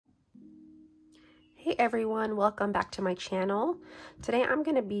Hey everyone, welcome back to my channel. Today I'm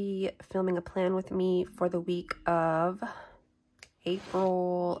going to be filming a plan with me for the week of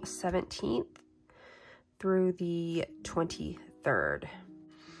April 17th through the 23rd.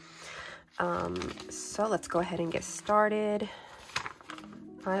 So let's go ahead and get started.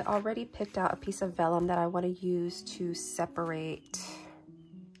 I already picked out a piece of vellum that I want to use to separate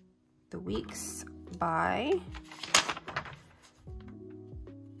the weeks by.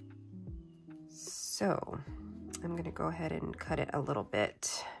 So I'm going to go ahead and cut it a little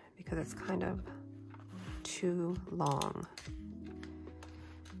bit because it's kind of too long.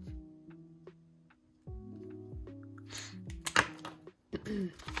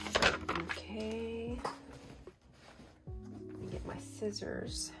 Okay, let me get my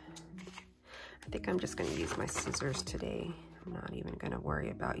scissors. I think I'm just going to use my scissors today. I'm not even going to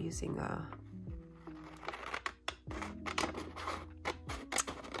worry about using a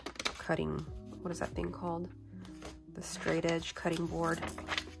cutting, what is that thing called? The straight edge cutting board.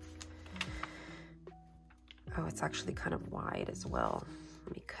 Oh, it's actually kind of wide as well.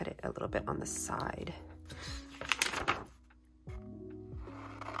 Let me cut it a little bit on the side.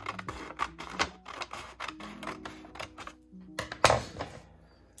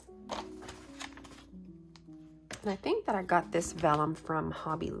 And I think that I got this vellum from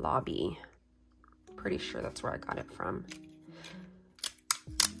Hobby Lobby. Pretty sure that's where I got it from.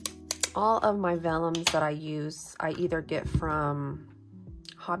 All of my vellums that I use, I either get from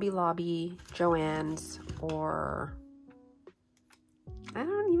Hobby Lobby, Joann's, or I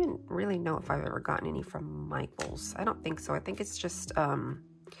don't even really know if I've ever gotten any from Michael's. I don't think so. I think it's just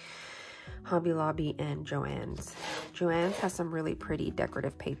Hobby Lobby and Joann's. Joann's has some really pretty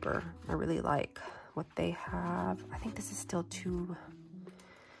decorative paper. I really like what they have. I think this is still too,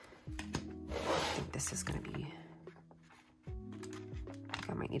 I think this is going to be,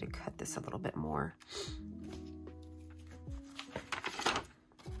 I might need to cut this a little bit more.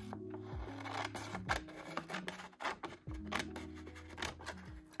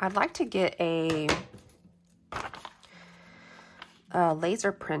 I'd like to get a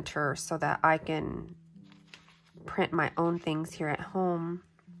laser printer so that I can print my own things here at home.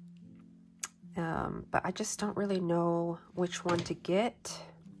 But I just don't really know which one to get.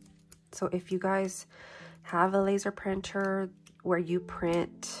 So if you guys have a laser printer where you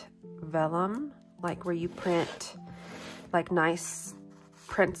print vellum, like where you print like nice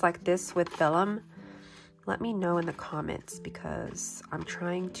prints like this with vellum, let me know in the comments, because I'm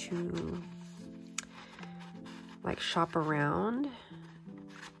trying to like shop around,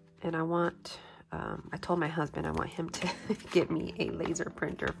 and I want, I told my husband I want him to get me a laser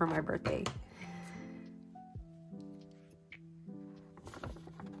printer for my birthday.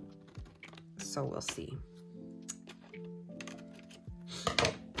 So we'll see.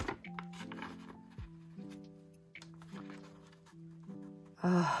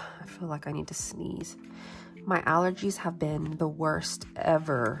 I feel like I need to sneeze. My allergies have been the worst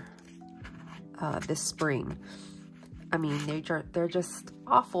ever this spring. I mean, they're just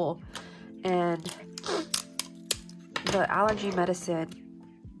awful. And the allergy medicine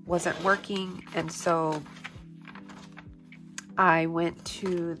wasn't working, and so I went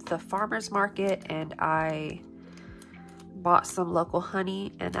to the farmer's market and I bought some local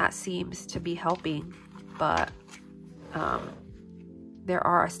honey, and that seems to be helping. But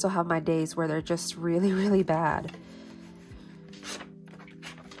I still have my days where they're just really, really bad.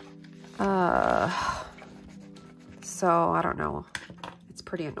 So I don't know. It's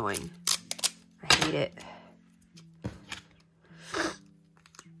pretty annoying. I hate it.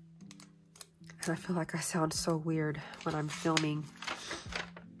 And I feel like I sound so weird when I'm filming.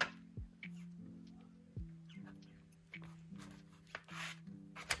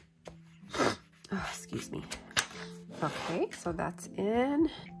 Oh, excuse me. Okay, so that's in.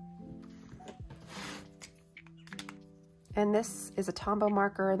 And this is a Tombow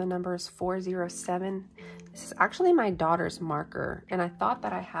marker. The number is 407. This is actually my daughter's marker, and I thought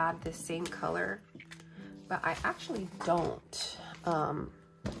that I had the same color, but I actually don't. Let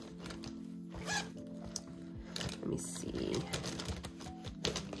me see.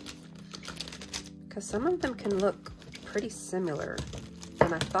 Because some of them can look pretty similar,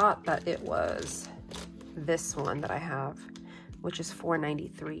 and I thought that it was this one that I have, which is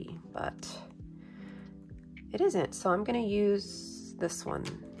 493, but it isn't. So I'm going to use this one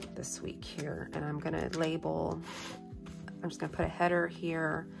this week here, and I'm going to label, I'm just going to put a header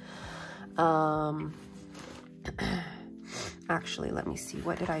here. Actually, let me see,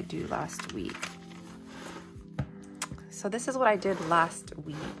 what did I do last week? So this is what I did last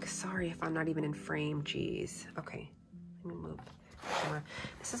week. Sorry if I'm not even in frame, geez. Okay, let me move camera.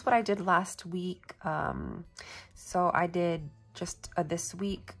 This is what I did last week. So I did just a this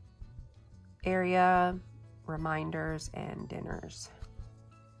week area, reminders, and dinners.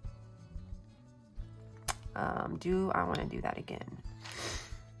 Do I want to do that again?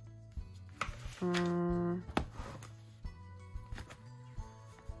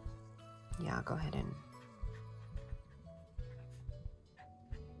 Yeah, I'll go ahead and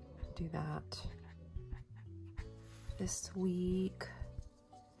do that this week.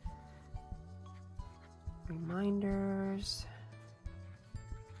 Reminders.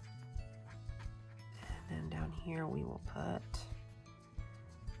 And then down here we will put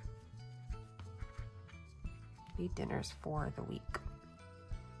the dinners for the week.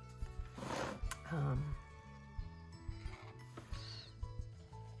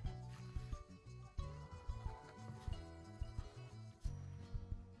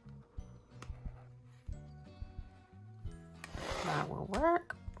 That will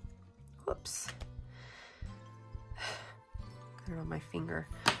work. Whoops. Got it on my finger.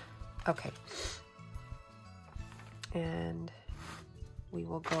 Okay. And we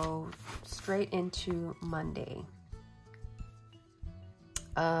will go straight into Monday.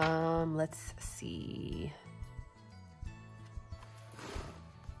 Let's see.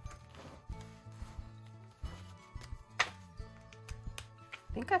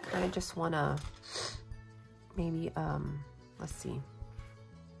 I think I kind of just want to maybe, let's see.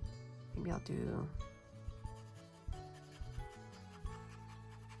 Maybe I'll do,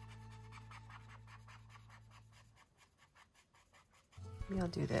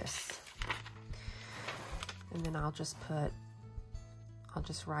 this. And then I'll just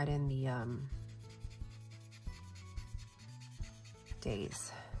write in the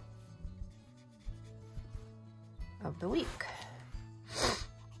days of the week.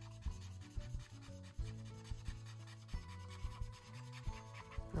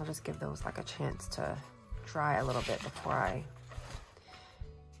 I'll just give those like a chance to dry a little bit before I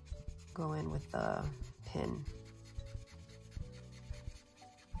go in with the pen.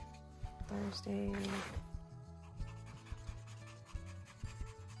 Thursday.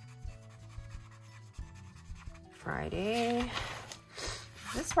 Friday.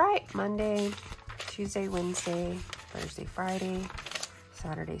 Is this right? Monday, Tuesday, Wednesday, Thursday, Friday,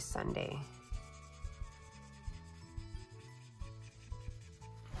 Saturday, Sunday.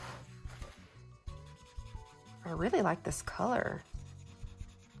 I really like this color.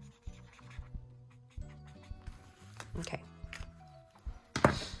 Okay.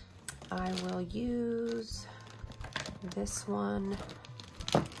 I will use this one.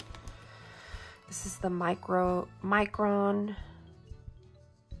 This is the Micron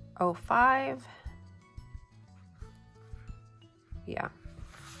 05. Yeah.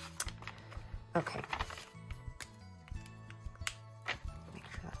 Okay. Make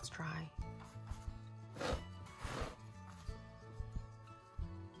sure that's dry.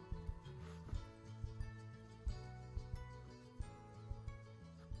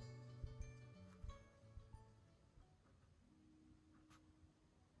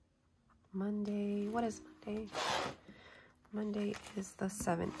 Monday, what is Monday? Monday is the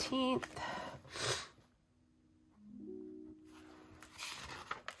 17th.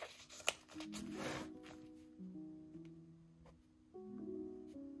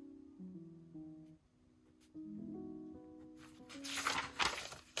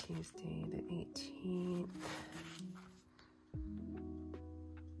 Tuesday the 18th.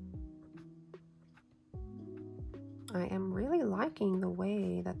 I am really liking the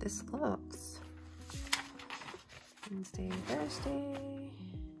way that this looks. Wednesday, Thursday.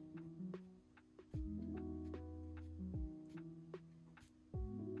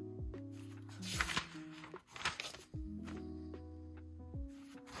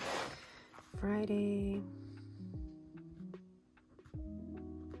 Friday.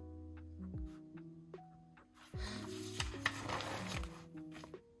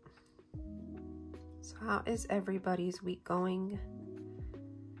 How is everybody's week going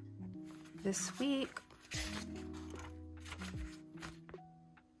this week?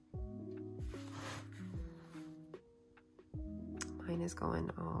 Mine is going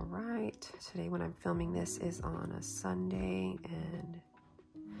all right. Today when I'm filming this is on a Sunday and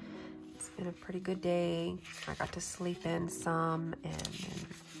it's been a pretty good day. I got to sleep in some, and then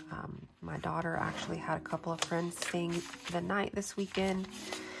my daughter actually had a couple of friends staying the night this weekend.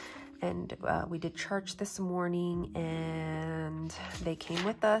 And we did church this morning, and they came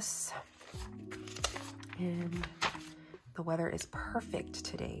with us. And the weather is perfect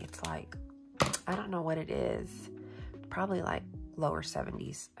today. It's like, I don't know what it is. Probably like lower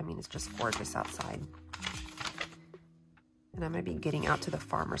 70s. I mean, it's just gorgeous outside. And I'm going to be getting out to the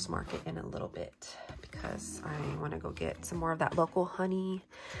farmer's market in a little bit because I want to go get some more of that local honey,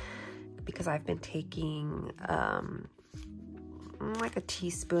 because I've been taking like a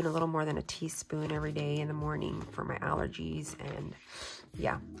teaspoon, a little more than a teaspoon every day in the morning for my allergies. And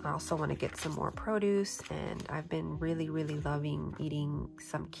yeah, I also want to get some more produce, and I've been really loving eating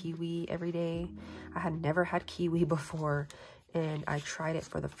some kiwi every day. I had never had kiwi before, and I tried it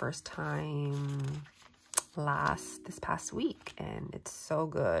for the first time this past week, and it's so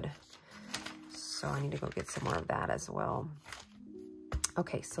good. So I need to go get some more of that as well.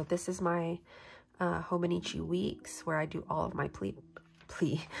 Okay, so this is my Hobonichi weeks where I do all of my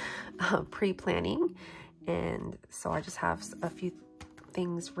pre-planning, and so I just have a few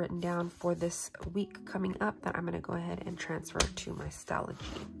things written down for this week coming up that I'm going to go ahead and transfer to my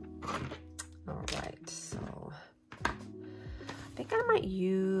Stalogy. All right, so I think I might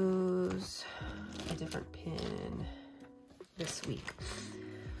use a different pen this week.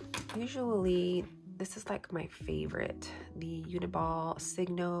 Usually this is like my favorite. The Uniball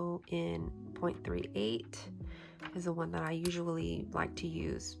Signo in 0.38 is the one that I usually like to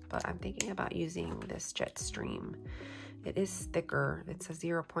use, but I'm thinking about using this Jetstream. It is thicker. It's a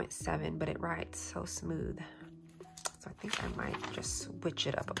 0.7, but it writes so smooth. So I think I might just switch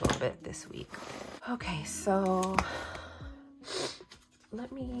it up a little bit this week. Okay, so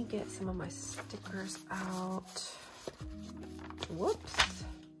let me get some of my stickers out. Whoops.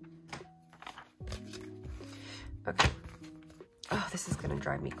 Okay. Oh, this is gonna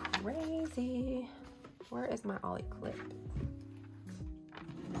drive me crazy. Where is my ollie clip?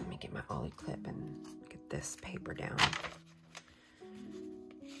 Let me get my ollie clip and get this paper down.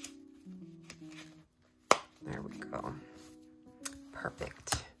 There we go.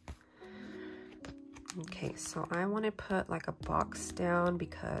 Perfect. Okay, so I want to put like a box down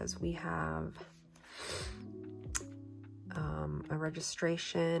because we have a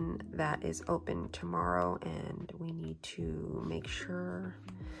registration that is open tomorrow, and we need to make sure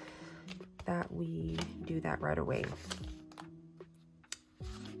that we do that right away.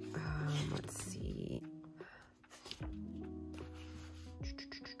 Let's see.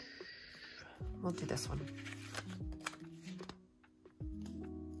 We'll do this one.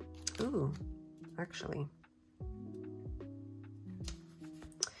 Ooh, actually,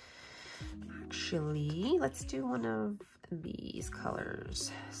 let's do one of these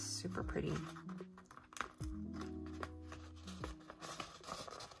colors. Super pretty.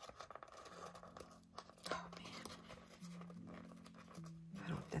 Oh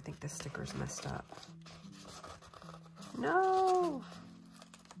man, I think this sticker's messed up. No,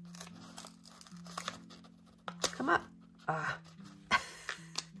 come up. Ah.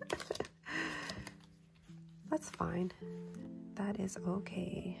 That's fine. That is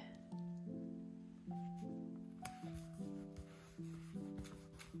okay.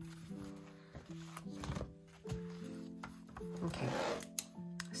 Okay,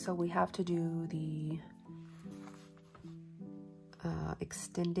 so we have to do the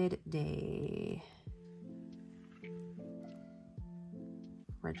extended day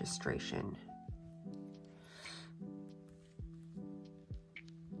registration.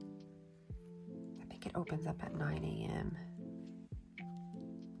 It opens up at 9 a.m.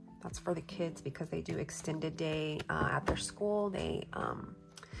 That's for the kids because they do extended day at their school. They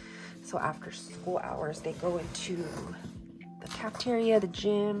so after school hours they go into the cafeteria, the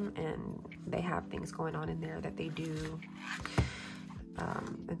gym, and they have things going on in there that they do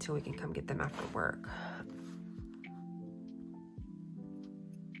until we can come get them after work.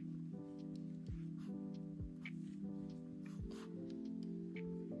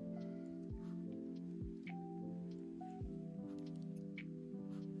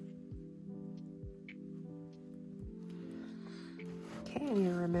 Okay, I need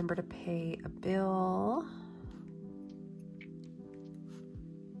to remember to pay a bill.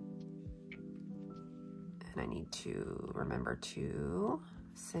 And I need to remember to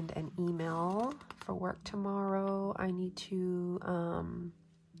send an email for work tomorrow. I need to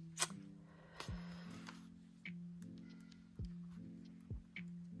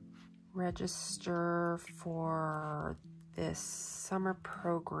register for this summer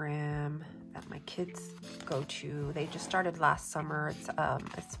program that my kids go to. They just started last summer. It's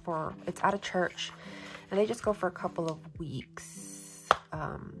at a church, and they just go for a couple of weeks.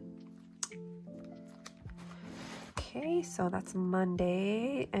 Okay, so that's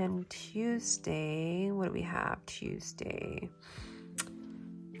Monday and Tuesday. What do we have Tuesday?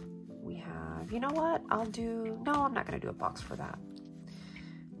 We have, you know what? No, I'm not gonna do a box for that.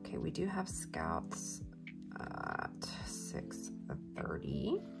 Okay, we do have Scouts at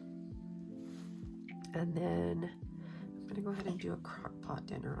 6:30. And then I'm gonna go ahead and do a crock pot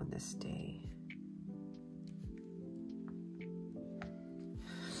dinner on this day.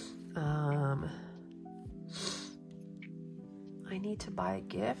 I need to buy a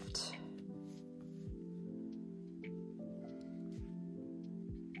gift.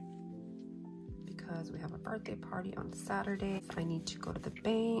 Because we have a birthday party on Saturday. I need to go to the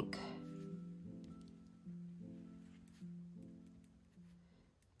bank.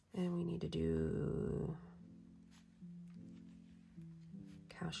 And we need to do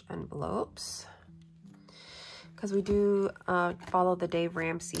cash envelopes. Because we do follow the Dave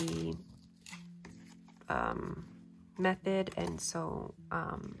Ramsey method, and so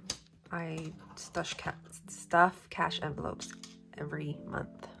I stuff cash envelopes every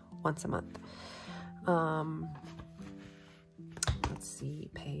month, once a month. Let's see,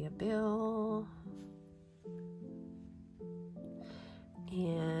 pay a bill,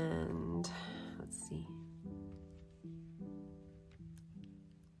 and let's see,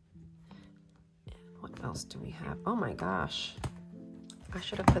 and what else do we have? Oh my gosh, I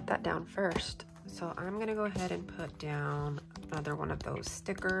should have put that down first. So I'm gonna go ahead and put down another one of those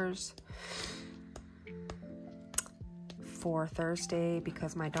stickers for Thursday,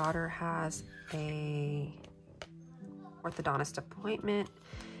 because my daughter has a orthodontist appointment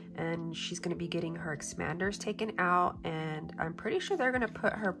and she's gonna be getting her expanders taken out, and I'm pretty sure they're gonna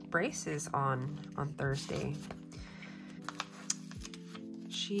put her braces on Thursday.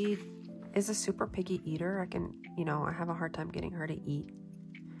 She is a super picky eater. I have a hard time getting her to eat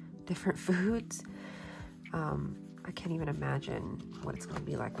different foods. I can't even imagine what it's gonna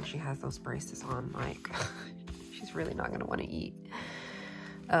be like when she has those braces on. Like, she's really not gonna want to eat.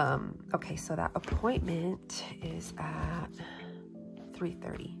 Okay, so that appointment is at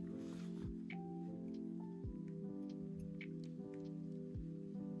 3:30.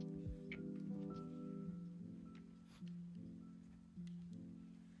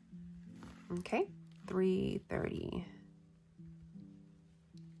 Okay, 3:30.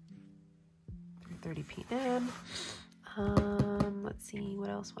 3:30 p.m. Let's see, what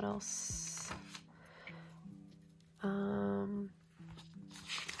else? Okay,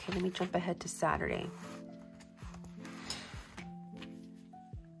 let me jump ahead to Saturday.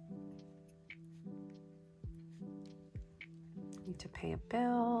 Need to pay a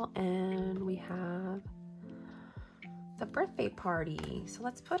bill, and we have the birthday party. So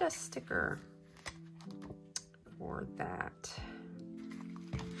let's put a sticker for that.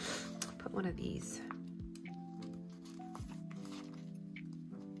 Put one of these.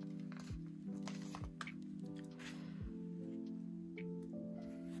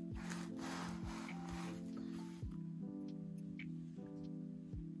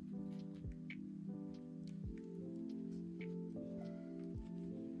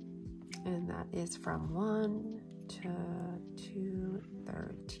 And that is from 1 to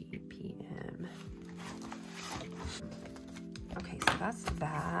 2:30 p.m. Okay, so that's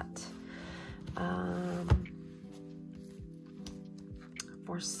that.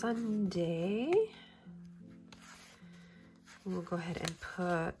 For Sunday, we'll go ahead and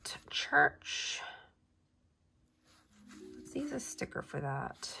put church. Let's use a sticker for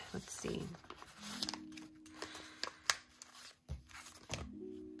that. Let's see.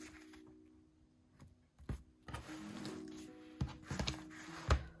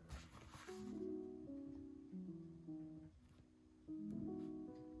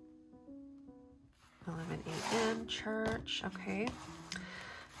 Church. Okay.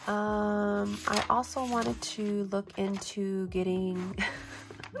 I also wanted to look into getting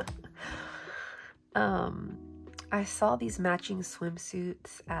I saw these matching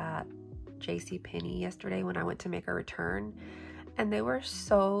swimsuits at JCPenney yesterday when I went to make a return, and they were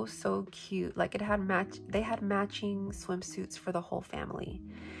so cute. Like, they had matching swimsuits for the whole family,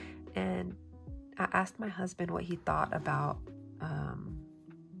 and I asked my husband what he thought about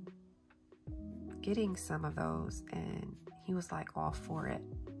getting some of those, and he was like all for it,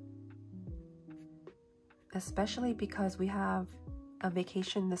 especially because we have a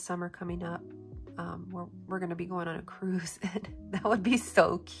vacation this summer coming up. We're gonna be going on a cruise, and that would be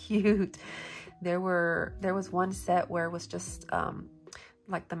so cute. There was one set where it was just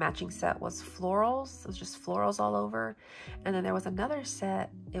like the matching set was florals. It was just florals all over, and then there was another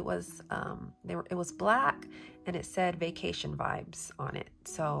set. It was it was black, and it said vacation vibes on it.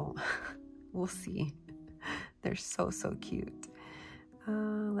 So we'll see. They're so cute.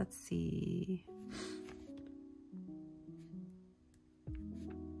 Let's see.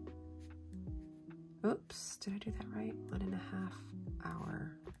 Oops, did I do that right? 1.5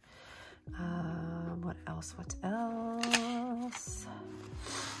 hour. What else?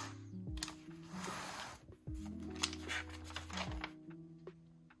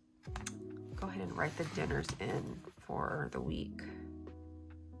 go ahead and write the dinners in for the week.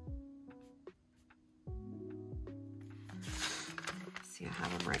 See, I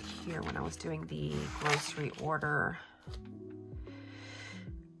have them right here when I was doing the grocery order.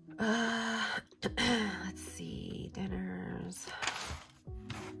 Let's see, dinners.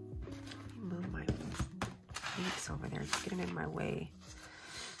 Let me move my weeks over there. It's getting in my way.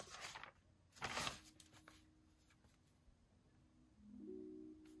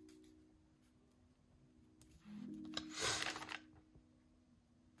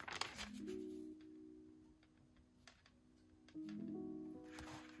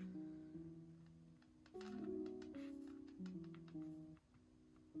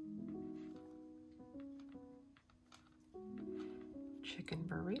 Chicken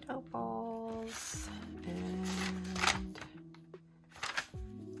burrito bowls and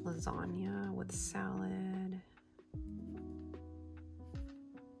lasagna with salad.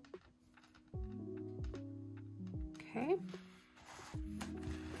 Okay.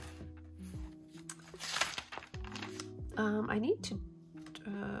 I need to,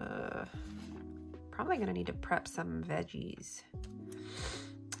 probably gonna need to prep some veggies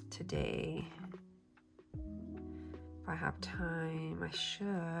today. If I have time, I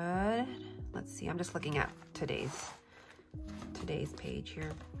should. Let's see, I'm just looking at today's page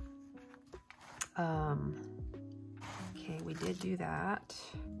here. Okay, we did do that.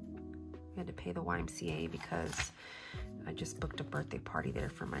 We had to pay the YMCA because I just booked a birthday party there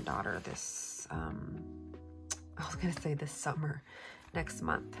for my daughter this, I was gonna say this summer, next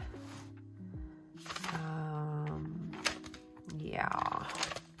month. Yeah.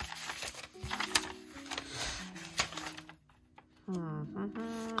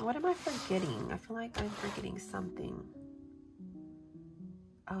 What am I forgetting? I feel like I'm forgetting something.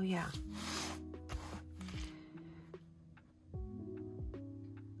 Oh, yeah.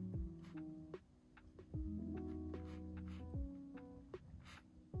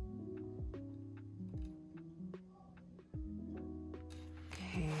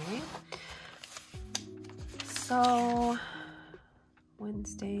 Okay. So,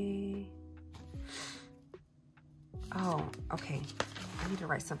 Wednesday. Oh, okay. I need to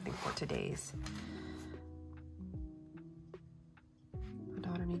write something for today's. My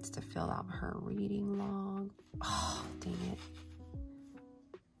daughter needs to fill out her reading log. Oh, dang it.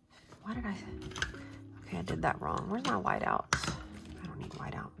 Why did I? Okay, I did that wrong. Where's my whiteout? I don't need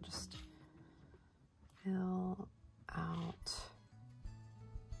whiteout. Just fill out.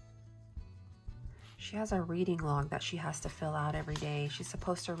 She has a reading log that she has to fill out every day. She's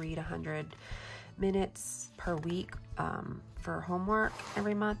supposed to read 100 minutes per week for homework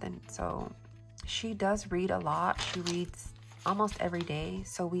every month, and so she does read a lot. She reads almost every day,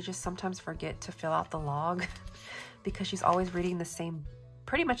 so we just sometimes forget to fill out the log because she's always reading the same,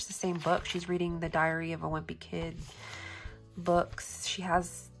 pretty much the same book. She's reading the Diary of a Wimpy Kid books. She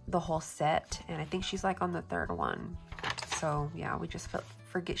has the whole set, and I think she's like on the third one. So yeah, we just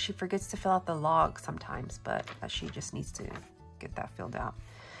forget. She forgets to fill out the log sometimes, but she just needs to get that filled out.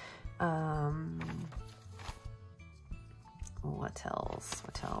 What else?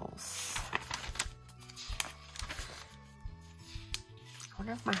 What else? I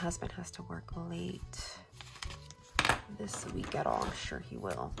wonder if my husband has to work late this week at all. I'm sure he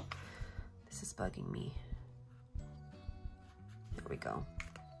will. This is bugging me. There we go.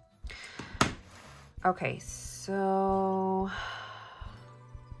 Okay, so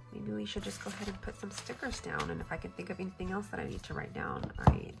maybe we should just go ahead and put some stickers down, and if I can think of anything else that I need to write down,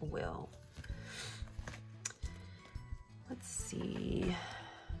 I will. Let's see.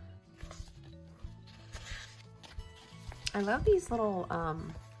 I love these little,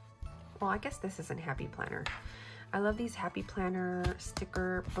 well, I guess this isn't Happy Planner. I love these Happy Planner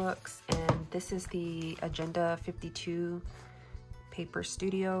sticker books, and this is the Agenda 52 Paper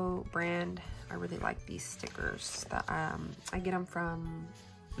Studio brand. I really like these stickers. That I get them from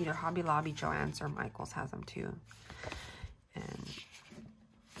either Hobby Lobby, Joann's, or Michael's has them too. And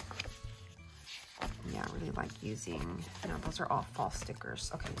yeah, I really like using, those are all fall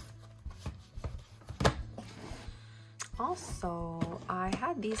stickers. Okay. Also, I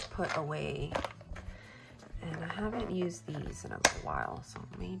had these put away, and I haven't used these in a little while, so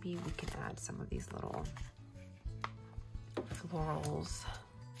maybe we can add some of these little florals.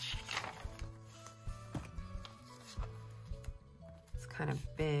 It's kind of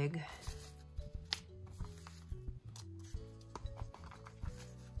big.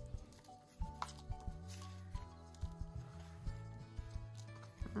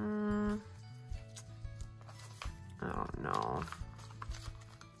 I don't know.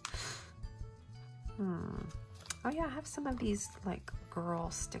 Oh yeah, I have some of these like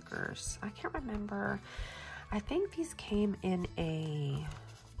girl stickers. I can't remember. I think these came in a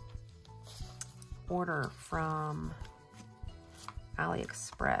order from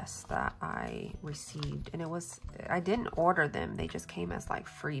AliExpress that I received, and I didn't order them, they just came as like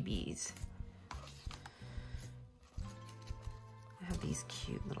freebies. I have these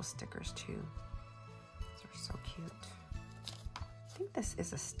cute little stickers too. These are so cute. I think this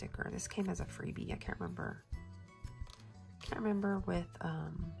is a sticker. This came as a freebie. I can't remember. Can't remember with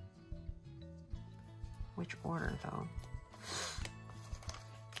which order though.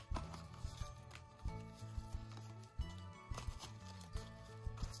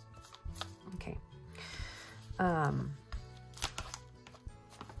 Okay. I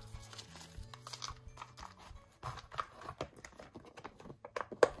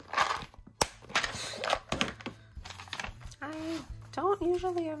don't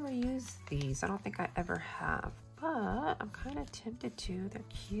usually ever use these. I don't think I ever have, but I'm kind of tempted to. They're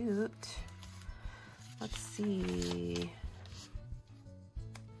cute. Let's see.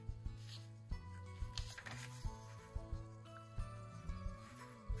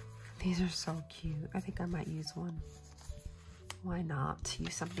 These are so cute. I think I might use one. Why not?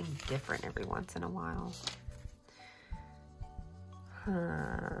 Use something different every once in a while.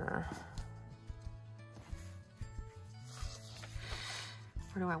 Where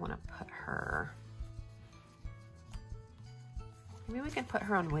do I want to put her? Maybe we can put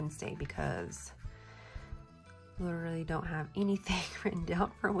her on Wednesday because literally don't have anything written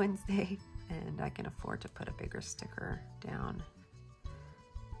down for Wednesday, and I can afford to put a bigger sticker down.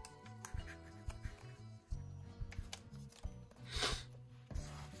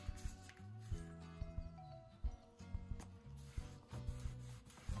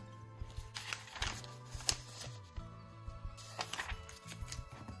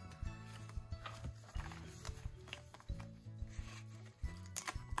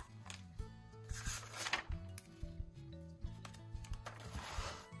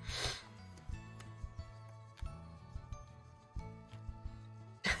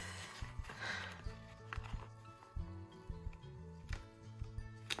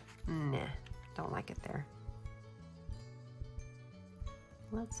 Nah, don't like it there.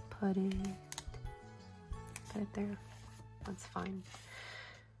 Let's put it there. That's fine.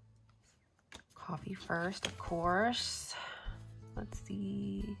 Coffee first, of course. Let's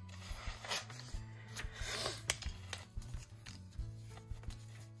see.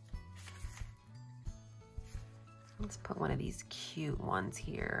 Let's put one of these cute ones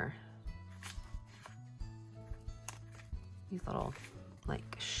here. These little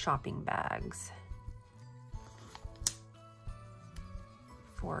like shopping bags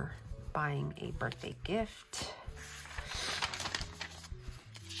for buying a birthday gift.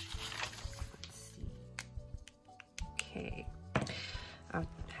 Let's see. Okay, I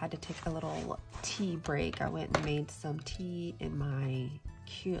had to take a little tea break. I went and made some tea in my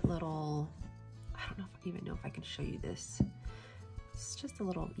cute little, I don't know if I even know if I can show you this. It's just a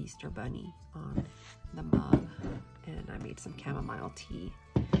little Easter bunny on the mug, and I made some chamomile tea.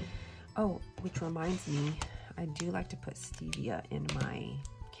 Oh, which reminds me, I do like to put stevia in my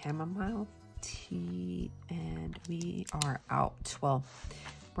chamomile tea, and we are out. Well,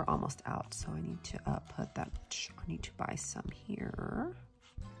 we're almost out, so I need to put that. I need to buy some here.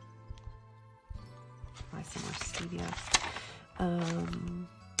 Buy some more stevia.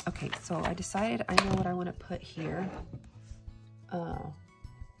 Okay, so I decided I know what I want to put here. Oh,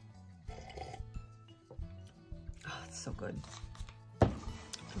 it's so good.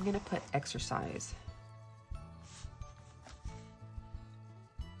 I'm gonna put exercise.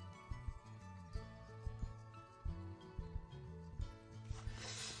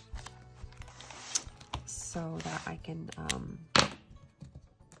 So that I can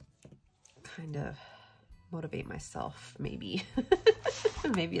kind of motivate myself, maybe.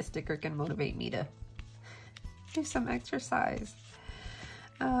 Maybe a sticker can motivate me to do some exercise.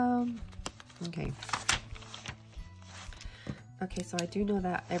 Okay. Okay, so I do know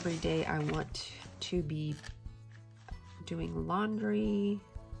that every day I want to be doing laundry,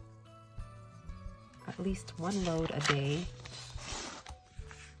 at least one load a day.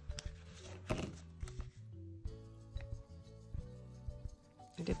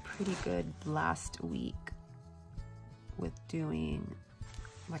 I did pretty good last week with doing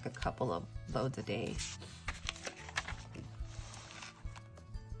like a couple of loads a day.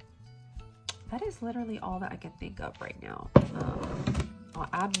 That is literally all that I can think of right now. I'll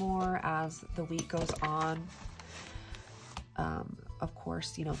add more as the week goes on. Of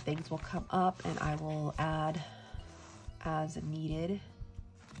course, you know, things will come up and I will add as needed.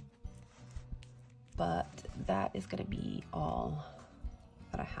 But that is going to be all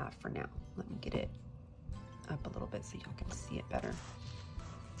that I have for now. Let me get it up a little bit so y'all can see it better.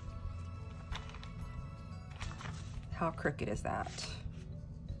 How crooked is that?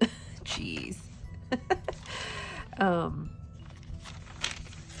 Jeez.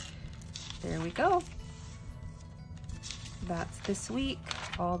 There we go. That's this week,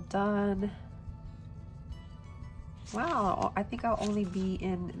 all done. Wow, I think I'll only be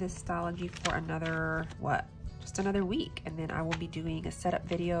in this Stalogy for another, what? Just another week. And then I will be doing a setup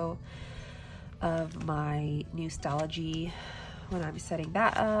video of my new Stalogy when I'm setting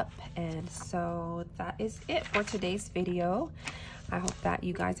that up. And so that is it for today's video. I hope that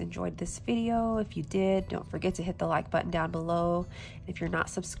you guys enjoyed this video. If you did, don't forget to hit the like button down below. If you're not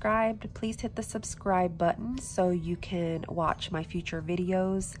subscribed, please hit the subscribe button so you can watch my future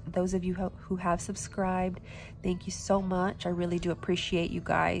videos. Those of you who have subscribed, thank you so much. I really do appreciate you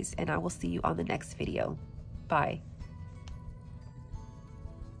guys, and I will see you on the next video. Bye.